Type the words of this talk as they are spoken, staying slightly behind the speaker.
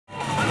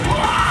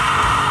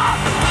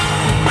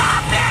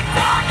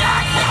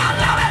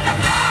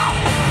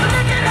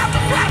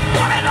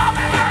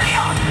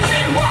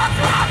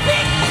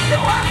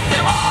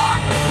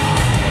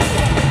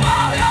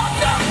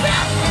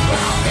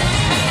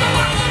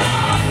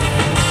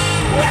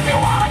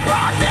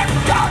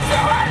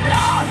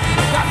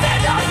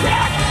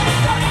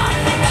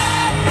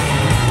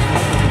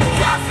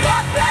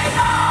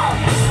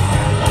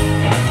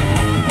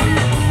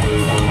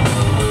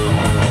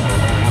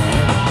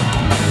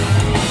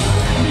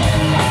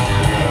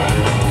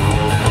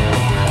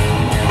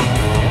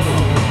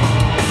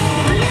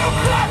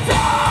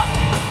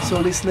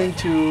listening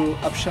to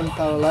Option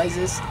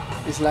Paralysis,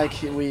 it's like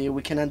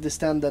we can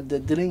understand that the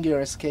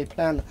Dillinger Escape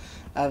Plan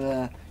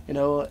have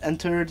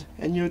entered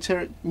a new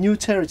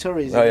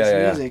territories in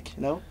this music.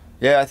 You know.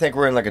 Yeah, I think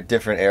we're in like a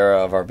different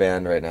era of our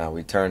band right now.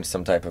 We turned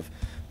some type of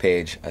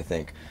page, I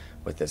think,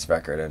 with this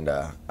record, and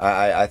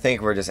I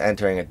think we're just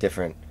entering a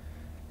different.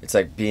 It's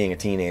like being a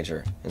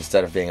teenager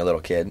instead of being a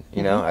little kid.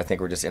 You know, I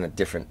think we're just in a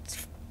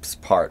different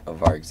part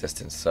of our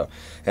existence. So,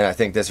 and I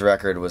think this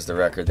record was the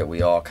record that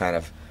we all kind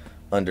of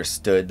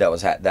understood that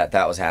was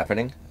that was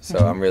happening. So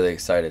I'm really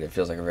excited. It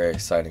feels like a very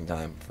exciting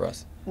time for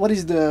us. What are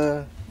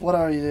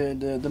you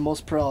the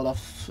most proud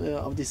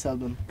of this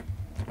album?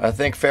 I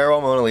think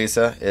Farewell Mona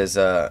Lisa is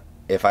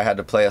if I had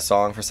to play a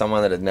song for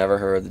someone that had never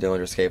heard the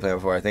Dillinger Escape Plan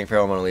before, I think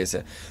Farewell Mona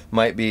Lisa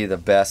might be the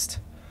best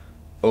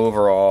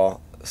overall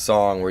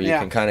song where you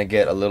can kind of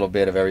get a little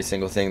bit of every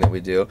single thing that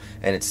we do,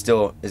 and it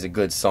still is a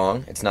good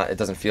song. It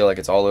doesn't feel like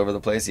it's all over the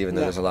place, even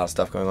though there's a lot of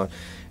stuff going on.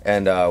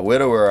 And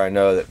Widower, I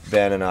know that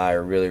Ben and I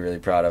are really, really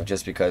proud of,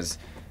 just because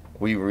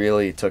we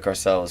really took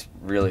ourselves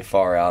really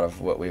far out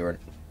of what we were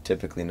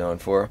typically known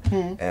for,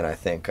 and I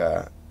think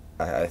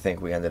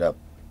we ended up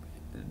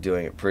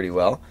doing it pretty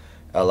well.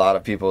 A lot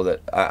of people that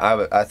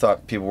I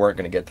thought people weren't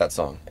going to get that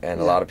song, and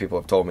a lot of people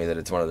have told me that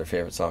it's one of their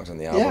favorite songs on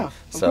the album. Yeah,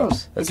 so of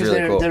course. that's because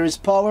really cool. There is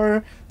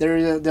power.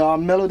 There are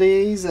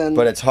melodies,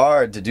 but it's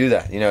hard to do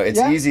that. You know, it's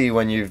easy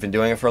when you've been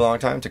doing it for a long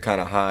time to kind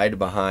of hide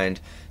behind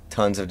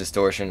tons of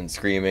distortion and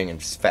screaming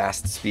and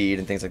fast speed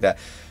and things like that,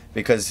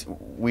 because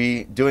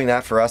doing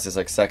that for us is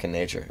like second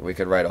nature. We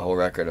could write a whole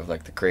record of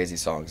like the crazy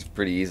songs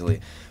pretty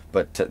easily.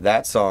 But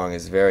that song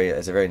is a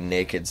very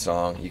naked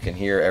song. You can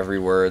hear every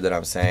word that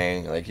I'm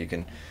saying. Like you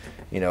can,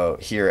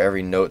 hear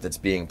every note that's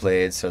being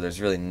played. So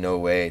there's really no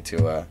way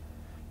to.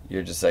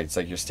 You're just like, it's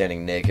like you're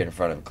standing naked in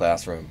front of a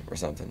classroom or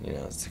something. You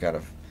know, it's kind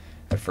of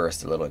at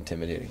first a little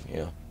intimidating. You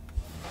know.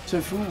 So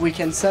if we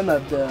can sum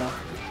up the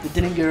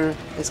Dillinger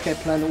Escape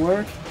Plan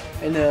work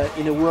in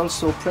a world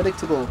so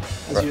predictable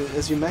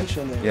as you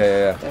mentioned.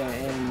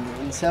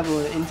 In several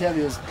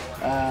interviews,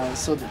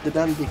 so the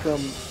band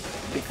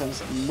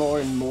becomes more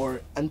and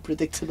more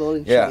unpredictable.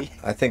 Yeah,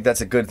 I think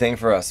that's a good thing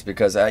for us,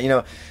 because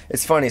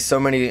it's funny, so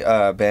many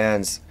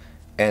bands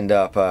end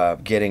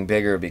up getting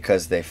bigger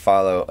because they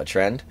follow a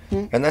trend,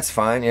 and that's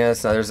fine.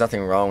 There's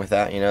nothing wrong with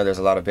that. There's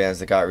a lot of bands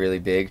that got really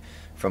big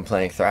from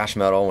playing thrash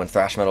metal when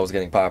thrash metal was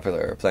getting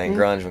popular, or playing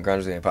grunge when grunge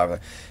was getting popular.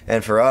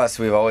 And for us,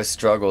 we've always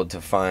struggled to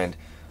find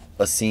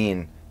a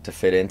scene to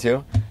fit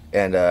into,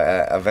 and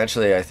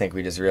eventually I think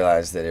we just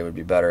realized that it would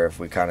be better if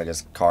we kind of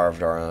just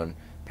carved our own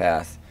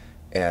path.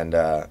 And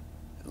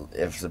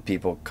if the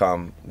people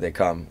come, they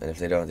come, and if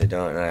they don't, they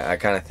don't. And I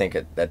kind of think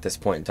at this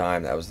point in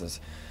time, that was the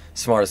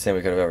smartest thing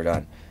we could have ever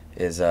done,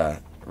 is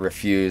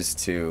refuse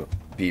to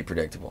be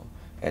predictable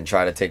and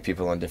try to take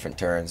people on different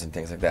turns and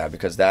things like that,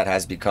 because that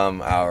has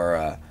become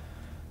our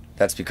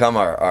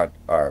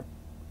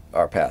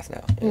path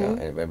now.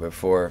 And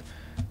before,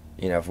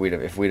 if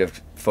we'd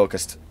have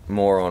focused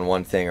more on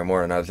one thing or more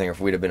on another thing, or if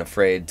we'd have been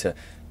afraid to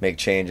make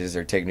changes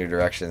or take new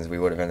directions, we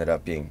would have ended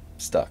up being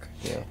stuck.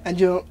 And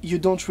you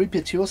don't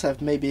repeat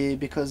yourself, maybe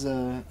because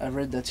I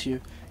read that you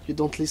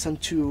don't listen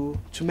to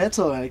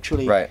metal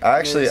actually. Right.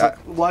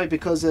 Why?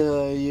 Because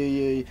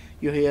you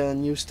hear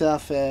new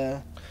stuff.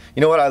 You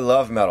know what? I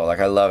love metal. Like,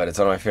 I love it. It's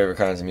one of my favorite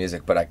kinds of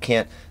music. But I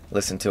can't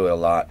listen to it a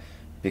lot,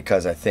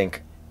 because I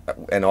think,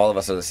 and all of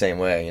us are the same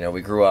way.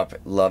 We grew up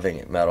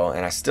loving metal,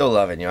 and I still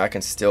love it. I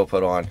can still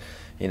put on,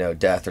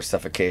 Death or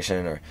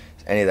Suffocation or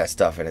any of that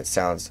stuff, and it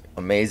sounds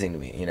amazing to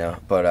me,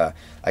 but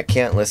I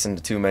can't listen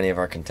to too many of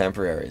our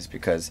contemporaries,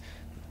 because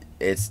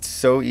it's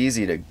so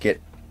easy to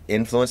get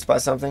influenced by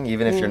something.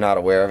 Even if you're not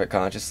aware of it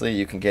consciously,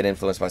 you can get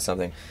influenced by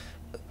something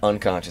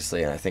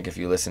unconsciously, and I think if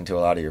you listen to a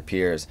lot of your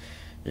peers,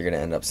 you're going to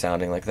end up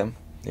sounding like them.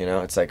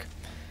 It's like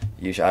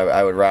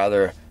I would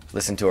rather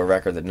listen to a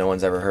record that no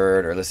one's ever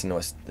heard, or listen to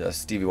a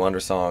Stevie Wonder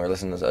song, or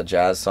listen to a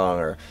jazz song,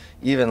 or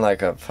even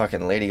like a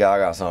fucking Lady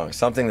Gaga song,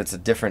 something that's a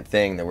different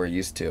thing that we're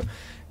used to,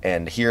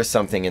 and hear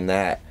something in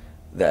that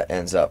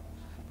ends up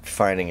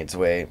finding its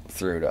way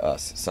through to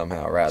us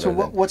somehow, rather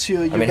than... what's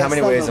your how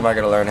many ways am I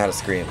going to learn how to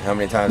scream? How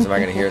many times am I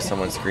going to hear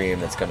someone scream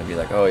that's going to be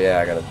like, oh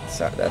yeah,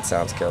 that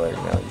sounds killer,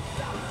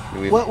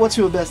 What's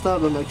your best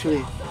album,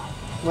 actually?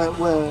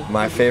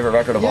 My favorite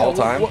record of all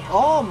time?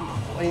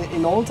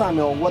 In all time,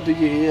 or what do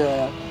you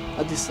hear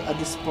at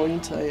this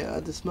point,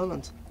 at this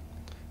moment?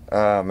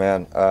 Oh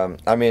man,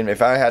 I mean,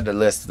 if I had to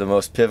list the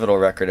most pivotal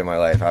record in my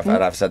life,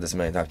 I've said this a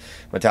million times,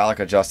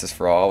 Metallica Justice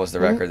for All was the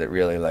record that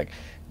really, like,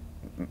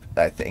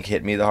 I think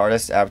hit me the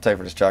hardest. Appetite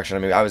for Destruction, I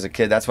mean, I was a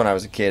kid, that's when I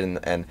was a kid,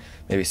 and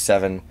maybe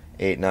 7,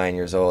 8, 9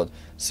 years old,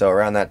 so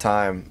around that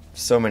time,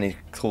 so many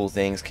cool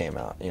things came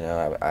out,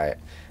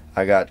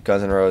 I got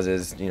Guns N'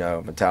 Roses,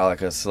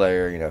 Metallica,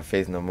 Slayer,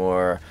 Faith No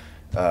More,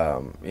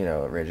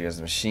 Rage Against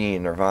the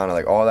Machine, Nirvana,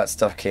 like all that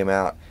stuff came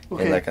out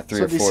in like a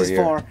 3 or 4 year. So this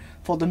is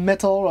for the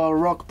metal or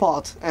rock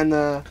part, and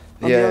on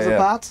the other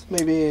part,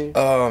 maybe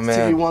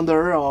Stevie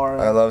Wonder or...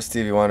 I love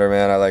Stevie Wonder,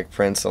 man. I like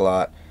Prince a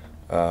lot.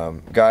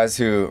 Guys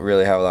who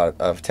really have a lot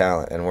of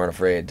talent and weren't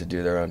afraid to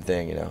do their own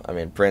thing, you know. I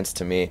mean, Prince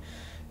to me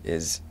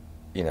is,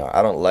 you know,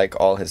 I don't like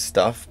all his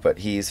stuff, but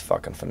he's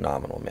fucking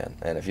phenomenal, man.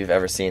 And if you've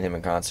ever seen him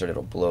in concert,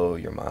 it'll blow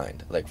your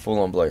mind, like full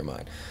on blow your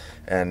mind.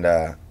 And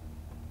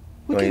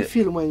we can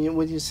feel when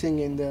you sing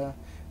in the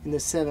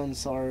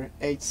 7th or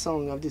 8th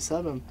song of this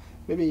album.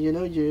 Maybe you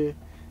know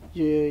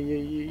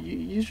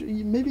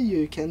maybe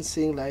you can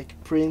sing like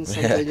Prince,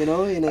 yeah. You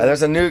know.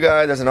 There's a new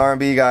guy. There's an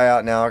R&B guy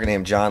out now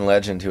named John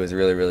Legend who is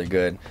really, really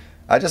good.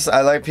 I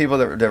like people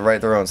that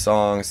write their own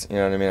songs. You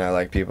know what I mean? I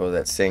like people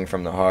that sing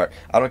from the heart.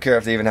 I don't care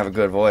if they even have a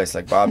good voice.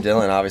 Like Bob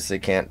Dylan obviously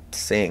can't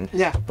sing.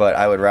 Yeah. But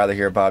I would rather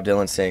hear Bob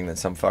Dylan sing than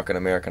some fucking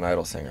American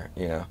Idol singer.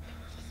 You know.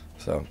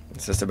 So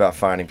it's just about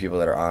finding people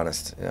that are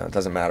honest. You know, it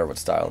doesn't matter what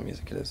style of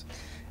music it is.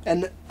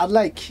 And I'd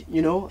like,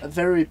 you know, a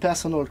very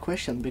personal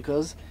question,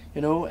 because, you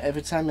know,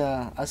 every time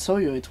I saw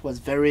you, it was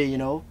very, you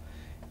know,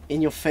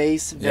 in your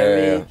face,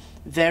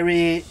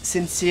 very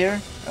sincere.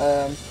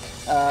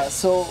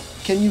 So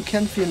can you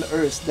confirm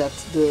us that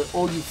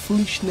all your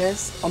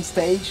foolishness on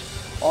stage,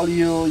 all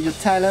your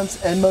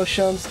talents,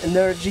 emotions,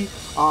 energy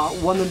are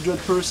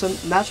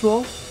 100%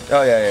 natural?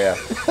 Oh yeah.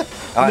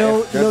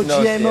 No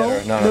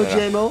GMO. No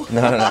GMO.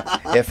 No.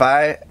 If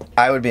I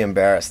would be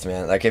embarrassed,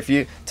 man. Like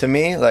to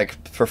me,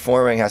 like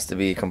performing has to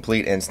be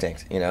complete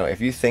instinct. You know, if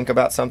you think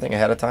about something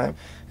ahead of time,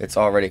 it's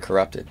already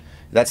corrupted.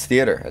 That's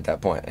theater at that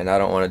point, and I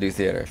don't want to do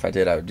theater. If I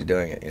did, I would be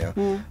doing it. You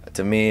know,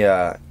 To me,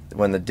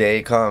 when the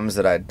day comes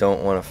that I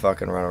don't want to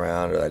fucking run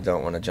around, or that I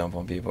don't want to jump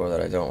on people, or that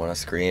I don't want to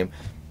scream,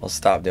 I'll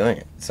stop doing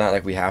it. It's not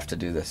like we have to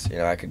do this. You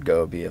know, I could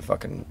go be a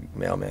fucking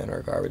mailman or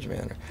a garbage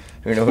man,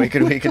 or, you know, we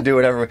could do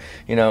whatever.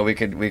 You know, we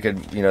could.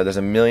 You know, there's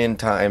a million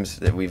times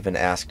that we've been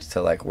asked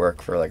to like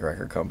work for like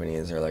record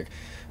companies or like,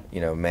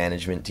 you know,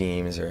 management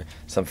teams or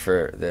some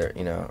for their,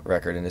 you know,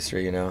 record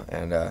industry. You know,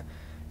 and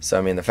so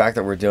I mean, the fact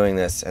that we're doing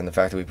this and the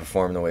fact that we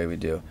perform the way we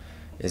do,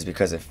 is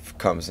because it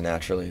comes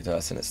naturally to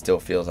us and it still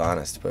feels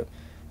honest. But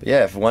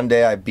yeah, if one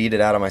day I beat it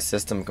out of my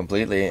system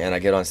completely and I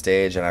get on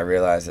stage and I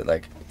realize that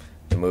like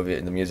the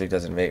music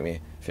doesn't make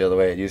me feel the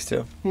way it used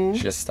to,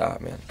 just stop,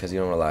 man, because you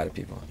don't want to lie to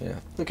people. Yeah.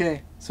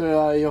 Okay,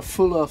 so you're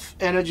full of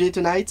energy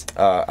tonight.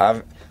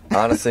 I've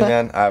honestly,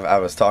 man, I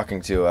was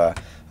talking to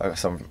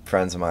some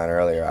friends of mine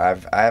earlier.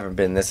 I haven't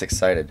been this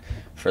excited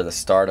for the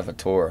start of a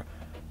tour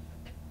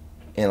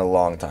in a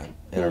long time,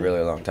 in a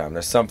really long time.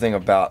 There's something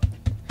about,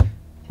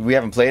 we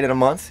haven't played in a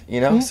month,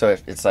 you know, so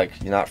if it's like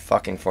you're not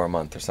fucking for a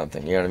month or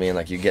something, you know what I mean?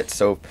 Like you get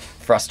so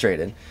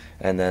frustrated,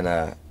 and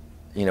then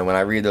you know, when I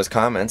read those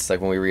comments,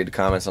 like when we read the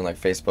comments on like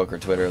Facebook or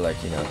Twitter, like,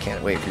 you know,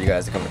 can't wait for you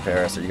guys to come to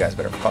Paris, or you guys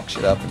better fuck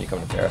shit up when you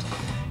come to Paris.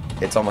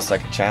 It's almost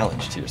like a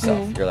challenge to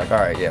yourself. You're like, all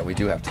right, yeah, we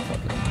do have to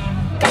fuck it up.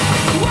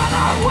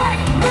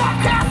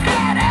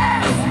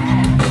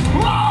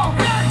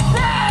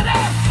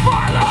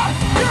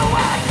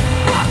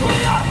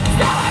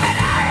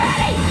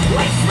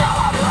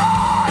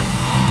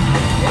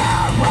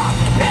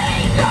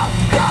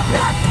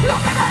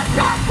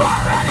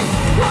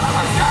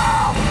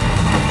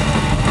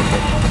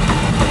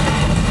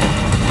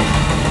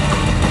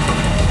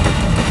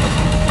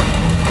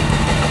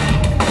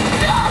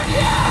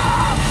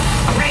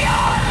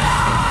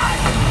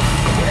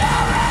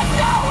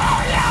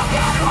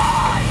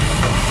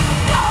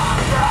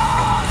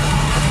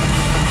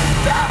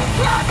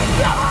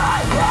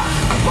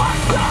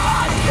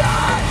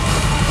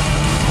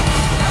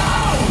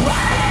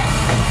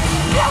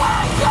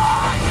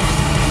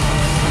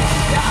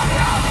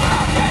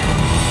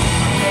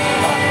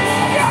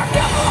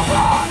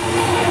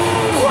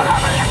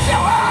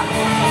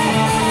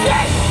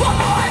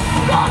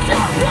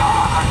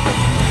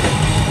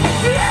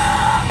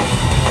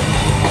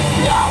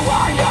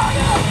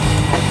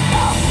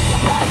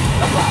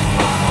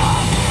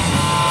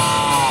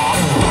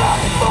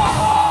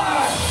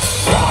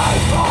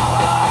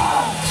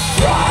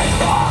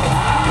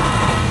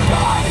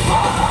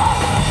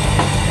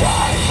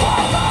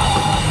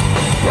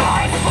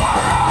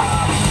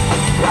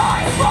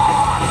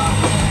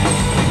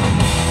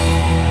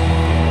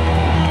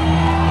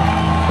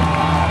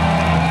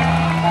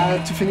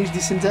 To finish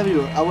this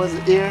interview, I was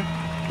here,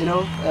 you know,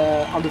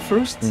 on the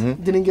first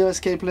Dillinger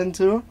Escape Plan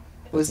tour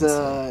with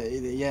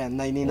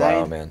 99.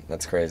 Wow, man,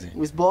 that's crazy.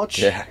 With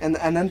Botch and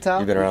Ananta.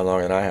 You've been around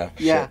longer than I have.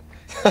 Yeah.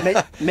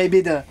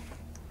 Maybe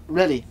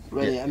really,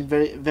 I'm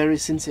very, very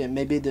sincere.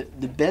 Maybe the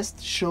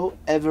best show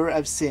ever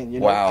I've seen. You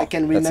know, wow, I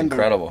can remember. That's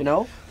incredible. You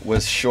know,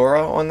 was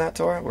Shora on that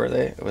tour?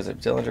 Was it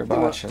Dillinger,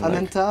 Botch, and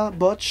Ananta,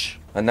 Botch?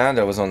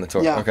 Ananda was on the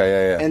tour. Yeah.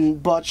 Okay, yeah.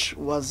 And Botch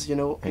was, you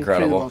know,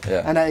 incredible.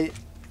 Yeah. And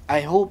I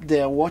hope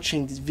they are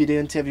watching this video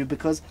interview,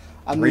 because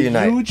I'm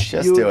Reunite.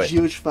 a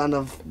huge fan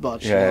of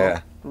Botch.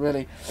 Yeah.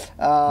 Really.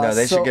 No,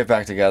 they should get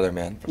back together,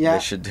 man. Yeah.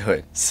 They should do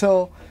it.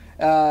 So,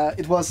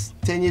 it was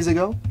 10 years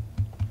ago.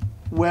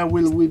 Where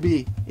will we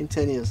be in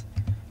 10 years?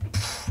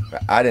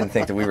 I didn't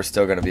think that we were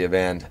still going to be a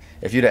band.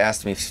 If you'd have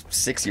asked me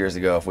 6 years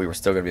ago if we were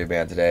still going to be a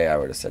band today, I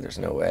would have said there's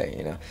no way,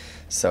 you know.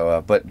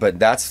 So, but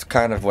that's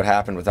kind of what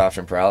happened with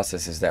Option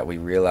Paralysis, is that we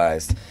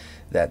realized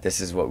that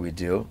this is what we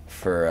do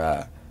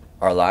for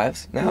our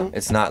lives now.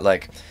 It's not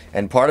like,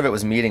 and part of it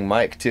was meeting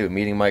Mike too,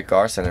 meeting Mike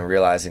Garson and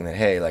realizing that,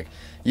 hey, like,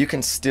 you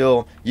can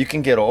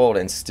get old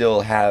and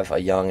still have a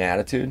young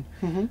attitude.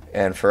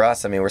 And for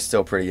us, I mean, we're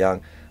still pretty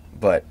young,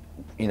 but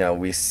you know,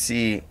 we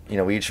see, you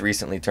know, we each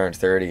recently turned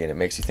 30 and it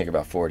makes you think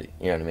about 40,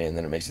 you know what I mean? And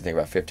then it makes you think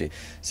about 50.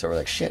 So we're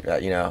like, shit,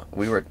 you know,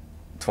 we were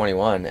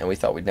 21 and we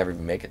thought we'd never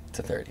even make it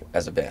to 30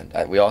 as a band.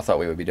 We all thought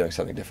we would be doing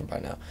something different by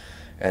now.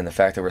 And the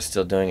fact that we're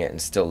still doing it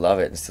and still love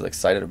it and still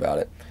excited about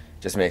it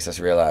just makes us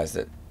realize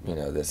that, you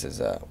know, this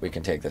is, we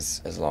can take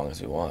this as long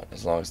as we want,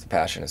 as long as the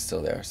passion is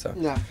still there. So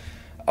yeah.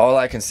 All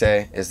I can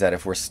say is that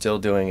if we're still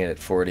doing it at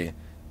 40,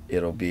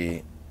 it'll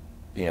be,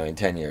 you know, in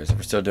 10 years. If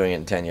we're still doing it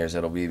in 10 years,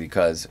 it'll be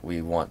because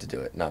we want to do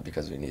it, not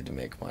because we need to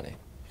make money,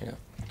 you know.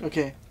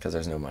 Okay. Because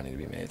there's no money to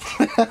be made.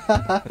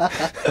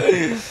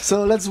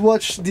 So let's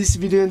watch this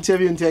video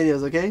interview in 10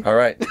 years, okay? All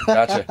right,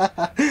 gotcha.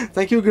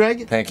 Thank you,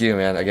 Greg. Thank you,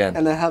 man, again.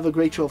 And have a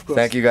great show, of course.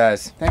 Thank you,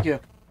 guys. Thank you.